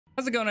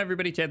How's it going,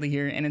 everybody? Chadley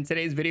here, and in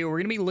today's video we're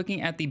going to be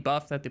looking at the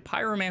buff that the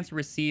Pyromancer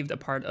received a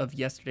part of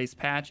yesterday's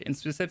patch, and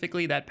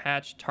specifically that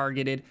patch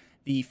targeted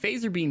the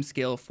Faser Beam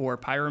skill for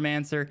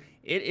Pyromancer.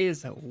 It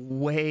is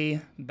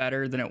way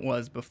better than it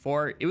was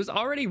before. It was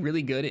already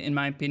really good in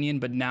my opinion,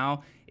 but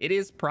now it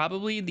is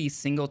probably the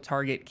single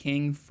target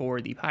king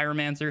for the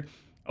Pyromancer.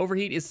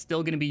 Overheat is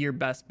still going to be your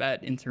best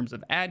bet in terms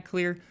of ad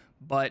clear,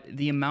 but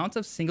the amount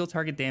of single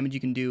target damage you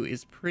can do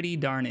is pretty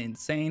darn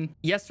insane.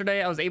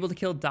 Yesterday, I was able to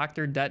kill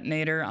Dr.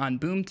 Detonator on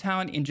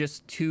Boomtown in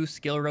just 2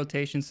 skill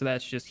rotations, so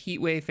that's just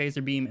Heat Wave,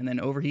 Faser Beam, and then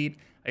Overheat.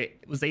 I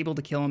was able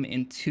to kill him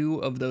in 2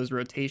 of those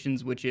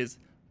rotations, which is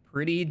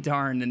pretty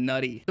darn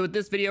nutty. So with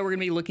this video, we're going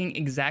to be looking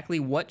exactly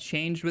what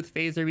changed with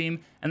Faser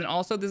Beam, and then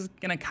also this is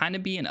going to kind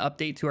of be an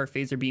update to our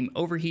Faser Beam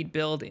Overheat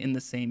build in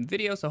the same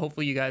video, so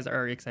hopefully you guys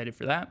are excited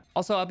for that.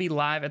 Also, I'll be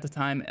live at the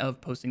time of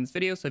posting this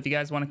video, so if you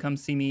guys want to come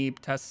see me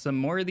test some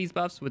more of these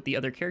buffs with the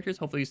other characters,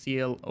 hopefully you see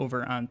it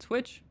over on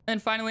Twitch. And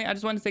finally, I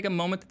just wanted to take a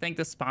moment to thank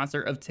the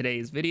sponsor of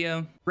today's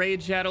video,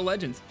 Raid Shadow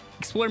Legends.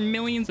 Explore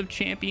millions of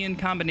champion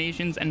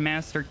combinations and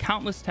master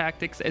countless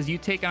tactics as you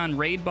take on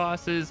raid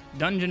bosses,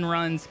 dungeon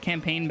runs,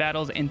 campaign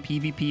battles, and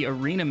PvP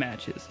arena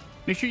matches.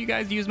 Make sure you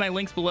guys use my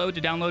links below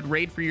to download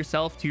Raid for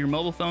yourself to your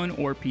mobile phone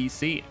or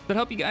PC. To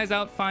help you guys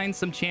out find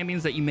some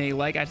champions that you may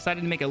like, I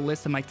decided to make a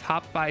list of my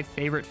top 5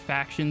 favorite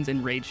factions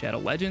in Raid Shadow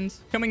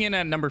Legends. Coming in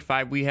at number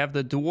 5, we have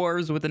the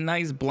Dwarves with a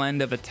nice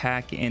blend of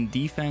attack and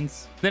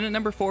defense. Then at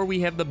number 4, we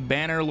have the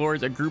Banner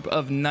Lords, a group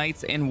of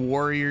knights and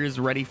warriors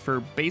ready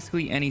for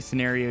basically any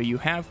scenario you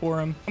have for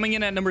them. Coming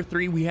in at number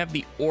 3, we have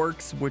the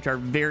Orcs, which are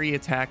very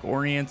attack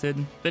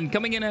oriented. Then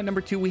coming in at number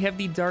 2, we have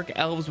the Dark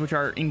Elves, which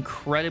are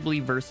incredibly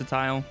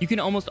versatile. You can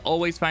almost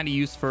always find a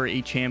use for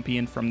a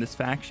champion from this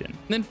faction.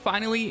 And then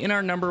finally, in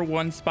our number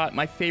 1 spot,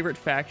 my favorite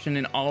faction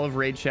in all of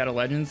Raid Shadow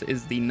Legends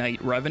is the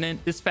Knight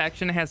Revenant. This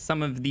faction has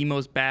some of the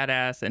most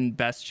badass and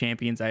best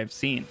champions I have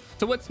seen.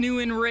 So what's new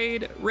in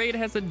Raid? Raid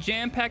has a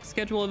jam-packed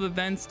schedule of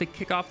events to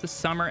kick off the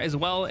summer, as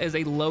well as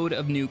a load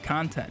of new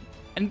content.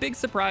 And big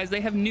surprise, they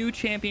have new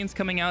champions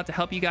coming out to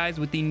help you guys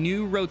with the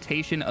new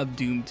rotation of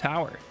Doom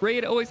Tower.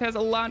 Raid always has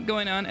a lot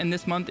going on, and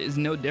this month is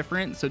no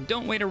different, so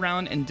don't wait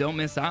around and don't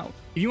miss out.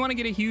 If you want to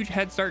get a huge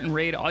head start in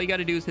Raid, all you got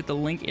to do is hit the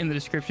link in the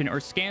description or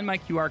scan my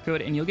QR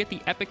code and you'll get the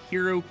Epic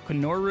Hero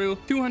Konoru,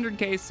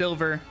 200k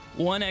silver,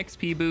 1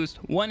 XP boost,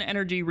 1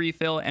 energy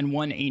refill, and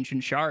 1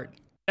 ancient shard.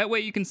 That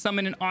way you can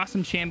summon an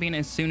awesome champion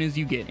as soon as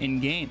you get in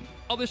game.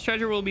 All this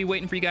treasure will be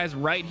waiting for you guys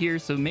right here,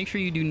 so make sure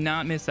you do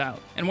not miss out.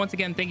 And once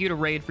again, thank you to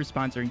Raid for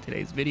sponsoring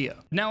today's video.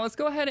 Now let's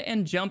go ahead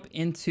and jump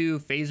into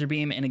Faser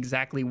Beam and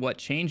exactly what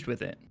changed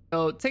with it.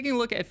 So taking a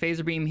look at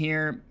Faser Beam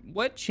here,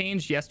 what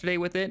changed yesterday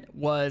with it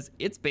was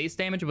its base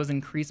damage was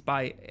increased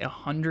by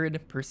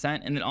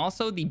 100%, and then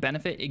also the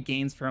benefit it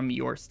gains from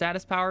your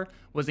status power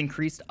was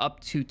increased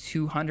up to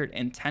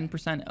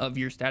 210% of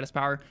your status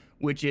power,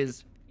 which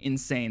is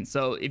insane.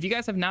 So if you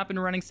guys have not been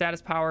running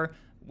status power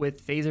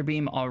with Faser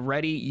Beam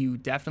already, you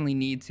definitely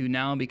need to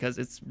now, because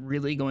it's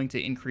really going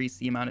to increase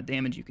the amount of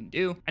damage you can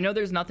do. I know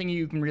there's nothing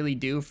you can really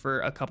do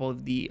for a couple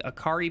of the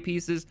acari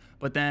pieces,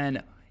 but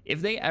then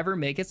if they ever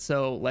make it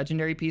so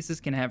legendary pieces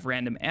can have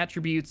random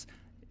attributes,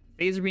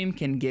 Faser Beam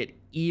can get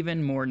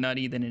even more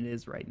nutty than it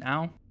is right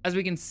now. As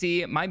we can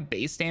see, my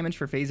base damage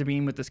for Faser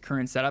Beam with this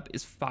current setup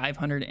is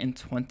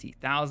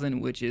 520,000,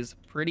 which is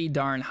pretty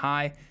darn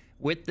high.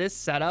 With this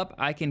setup,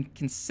 I can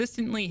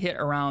consistently hit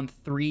around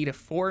 3 to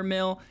 4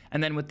 mil.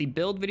 And then with the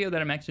build video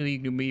that I'm actually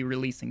going to be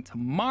releasing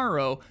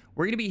tomorrow,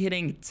 we're going to be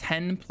hitting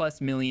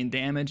 10+ million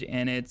damage,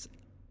 and it's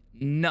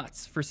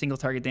nuts for single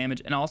target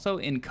damage. And also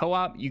in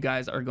co-op, you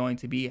guys are going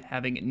to be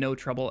having no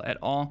trouble at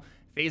all.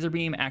 Faser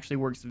Beam actually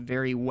works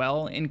very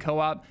well in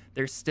co-op.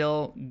 There's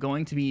still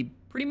going to be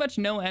pretty much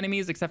no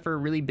enemies except for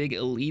really big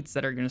elites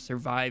that are going to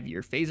survive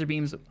your Faser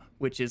Beams,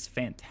 which is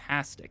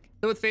fantastic.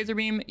 So with Faser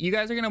Beam, you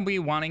guys are going to be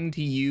wanting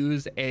to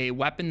use a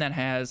weapon that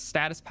has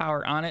status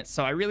power on it.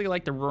 So I really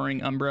like the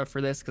Roaring Umbra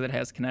for this because it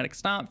has kinetic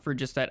stomp for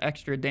just that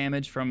extra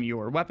damage from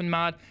your weapon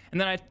mod.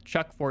 And then I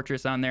chuck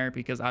Fortress on there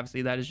because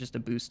obviously that is just a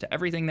boost to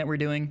everything that we're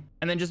doing.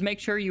 And then just make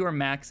sure you are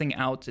maxing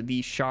out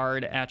the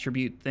shard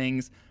attribute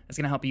things. It's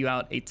going to help you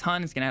out a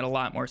ton. It's going to add a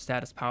lot more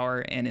status power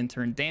and in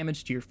turn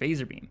damage to your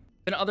Faser Beam.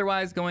 Then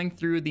otherwise, going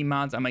through the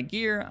mods on my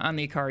gear, on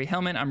the Acari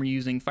helmet, I'm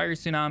reusing Fire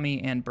Tsunami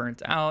and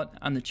Burnt Out.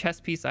 On the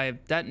chest piece, I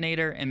have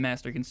Detonator and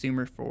Master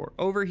Consumer for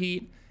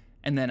Overheat.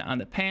 And then on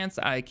the pants,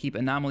 I keep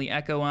Anomaly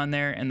Echo on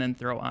there and then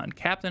throw on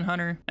Captain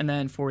Hunter. And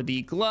then for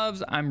the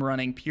gloves, I'm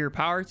running Pure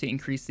Power to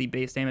increase the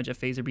base damage of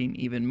Faser Beam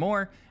even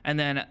more. And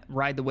then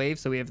Ride the Wave,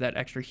 so we have that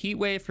extra Heat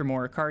Wave for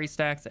more Acari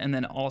stacks. And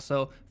then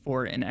also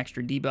for an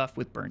extra debuff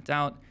with Burnt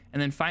Out.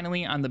 And then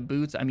finally on the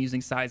boots, I'm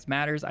using Size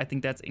Matters. I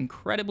think that's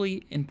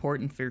incredibly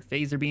important for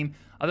Faser Beam.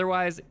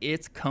 Otherwise,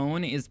 its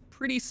cone is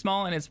pretty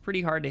small and it's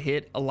pretty hard to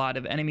hit a lot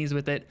of enemies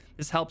with it.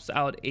 This helps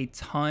out a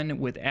ton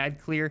with ad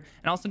clear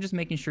and also just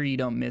making sure you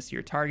don't miss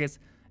your targets.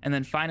 And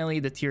then finally,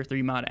 the tier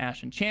 3 mod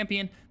Ashen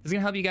Champion. This is going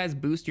to help you guys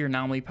boost your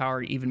anomaly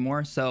power even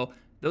more. So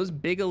those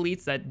big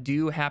elites that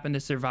do happen to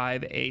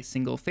survive a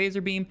single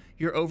phaser beam,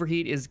 your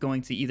overheat is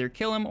going to either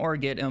kill them or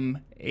get them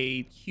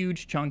a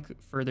huge chunk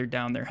further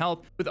down their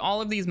health. With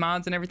all of these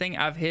mods and everything,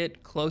 I've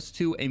hit close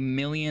to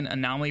 1,000,000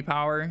 anomaly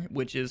power,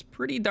 which is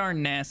pretty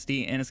darn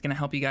nasty, and it's going to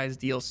help you guys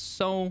deal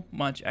so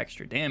much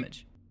extra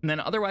damage. And then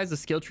otherwise, the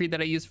skill tree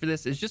that I use for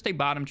this is just a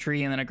bottom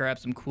tree, and then I grab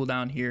some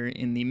cooldown here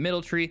in the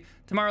middle tree.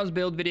 Tomorrow's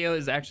build video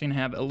is actually going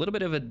to have a little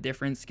bit of a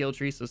different skill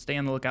tree, so stay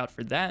on the lookout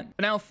for that.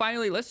 But now,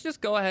 finally, let's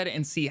just go ahead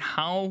and see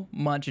how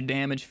much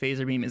damage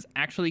Faser Beam is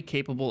actually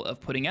capable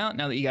of putting out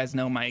now that you guys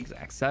know my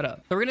exact setup.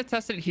 So we're going to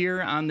test it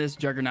here on this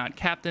Juggernaut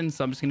Captain,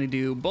 so I'm just going to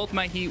do both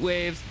my heat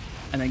waves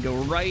and then go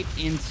right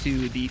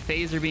into the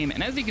Faser Beam.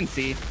 And as you can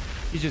see,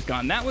 he's just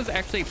gone. That was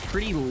actually a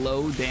pretty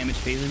low damage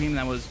Faser Beam.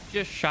 That was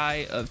just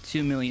shy of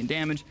 2 million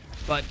damage.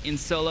 But in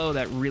solo,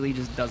 that really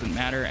just doesn't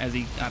matter. As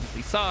he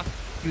obviously saw,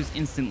 he was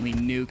instantly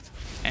nuked.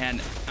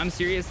 And I'm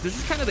serious, this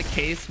is kind of the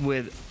case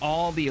with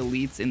all the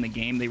elites in the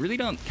game. They really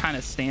don't kind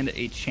of stand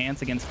a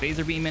chance against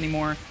Faser Beam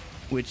anymore,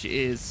 which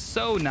is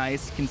so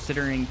nice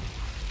considering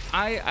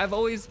I've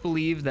always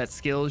believed that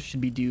skills should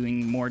be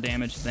doing more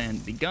damage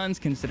than the guns,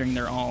 considering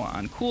they're all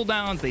on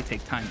cooldowns. They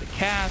take time to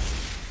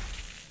cast.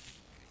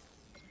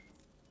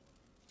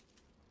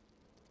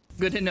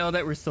 Good to know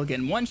that we're still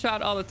getting one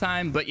shot all the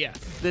time, but yeah,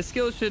 the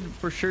skills should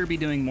for sure be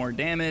doing more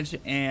damage,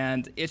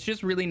 and it's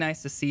just really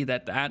nice to see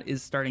that that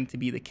is starting to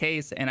be the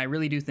case. And I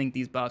really do think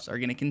these buffs are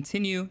going to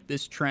continue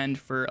this trend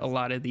for a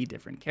lot of the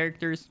different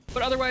characters.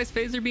 But otherwise,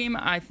 Faser Beam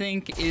I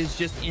think is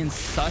just in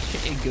such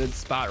a good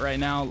spot right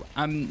now.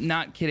 I'm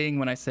not kidding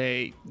when I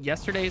say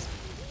yesterday's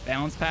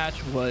balance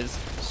patch was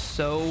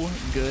so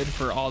good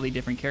for all the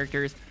different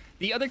characters.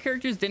 The other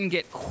characters didn't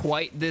get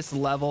quite this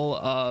level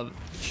of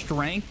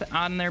strength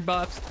on their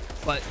buffs,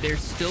 but they're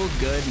still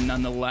good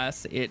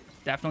nonetheless. It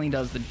definitely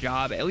does the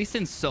job, at least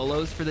in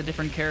solos for the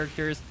different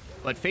characters.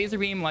 But Faser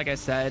Beam, like I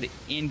said,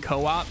 in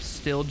co-op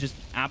still just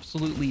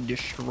absolutely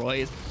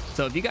destroys.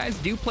 So if you guys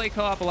do play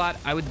co-op a lot,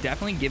 I would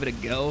definitely give it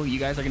a go. You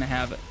guys are going to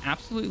have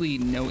absolutely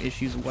no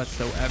issues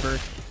whatsoever.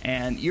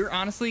 And you're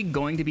honestly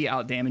going to be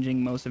out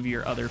damaging most of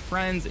your other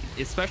friends,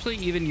 especially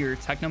even your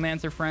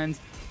Technomancer friends.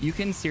 You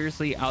can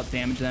seriously out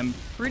damage them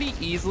pretty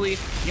easily.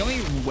 The only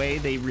way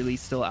they really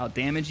still out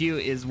damage you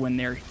is when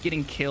they're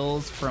getting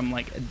kills from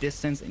like a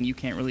distance and you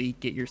can't really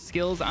get your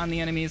skills on the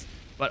enemies.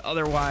 But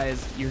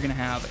otherwise, you're going to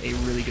have a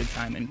really good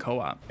time in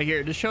co-op. But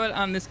here, to show it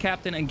on this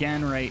captain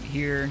again right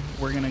here,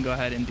 we're going to go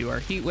ahead and do our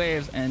heat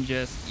waves, and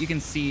just, you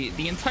can see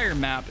the entire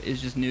map is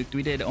just nuked.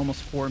 We did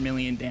almost 4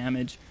 million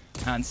damage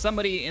on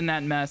somebody in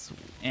that mess,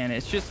 and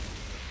it's just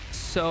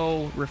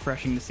so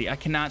refreshing to see. I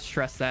cannot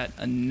stress that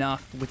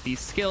enough with these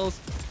skills.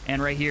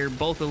 And right here,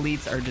 both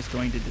elites are just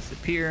going to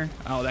disappear.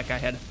 Oh, that guy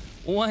had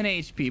 1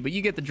 HP, but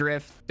you get the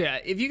drift. Yeah,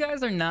 if you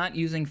guys are not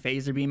using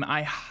Faser Beam,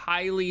 I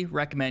highly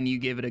recommend you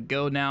give it a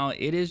go now.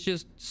 It is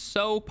just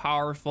so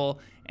powerful,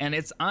 and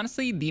it's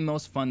honestly the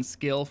most fun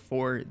skill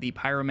for the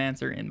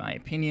Pyromancer, in my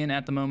opinion,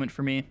 at the moment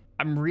for me.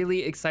 I'm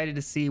really excited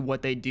to see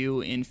what they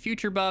do in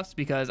future buffs,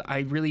 because I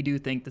really do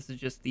think this is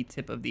just the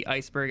tip of the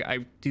iceberg. I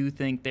do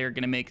think they're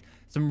going to make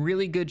some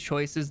really good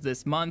choices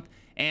this month.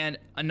 And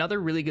another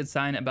really good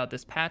sign about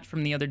this patch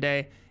from the other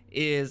day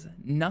is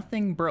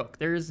nothing broke.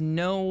 There's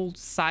no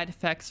side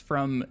effects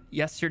from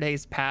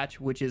yesterday's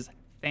patch, which is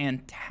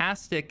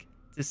fantastic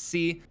to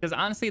see, because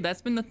honestly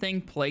that's been the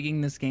thing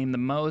plaguing this game the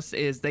most,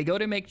 is they go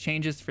to make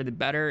changes for the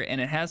better and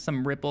it has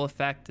some ripple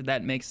effect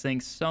that makes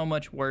things so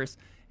much worse.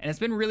 And it's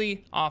been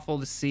really awful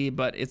to see,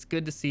 but it's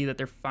good to see that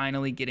they're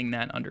finally getting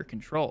that under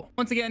control.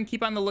 Once again,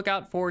 keep on the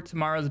lookout for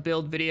tomorrow's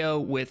build video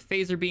with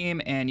Faser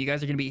Beam, and you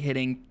guys are going to be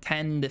hitting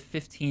 10 to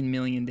 15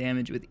 million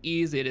damage with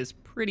ease. It is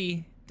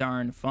pretty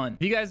darn fun.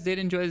 If you guys did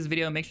enjoy this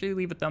video, make sure you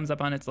leave a thumbs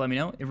up on it to let me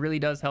know. It really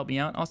does help me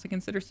out. Also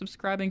consider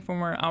subscribing for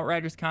more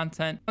Outriders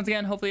content. Once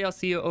again, hopefully I'll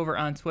see you over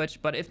on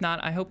Twitch, but if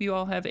not, I hope you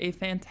all have a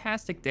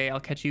fantastic day. I'll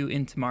catch you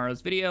in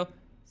tomorrow's video.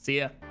 See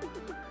ya.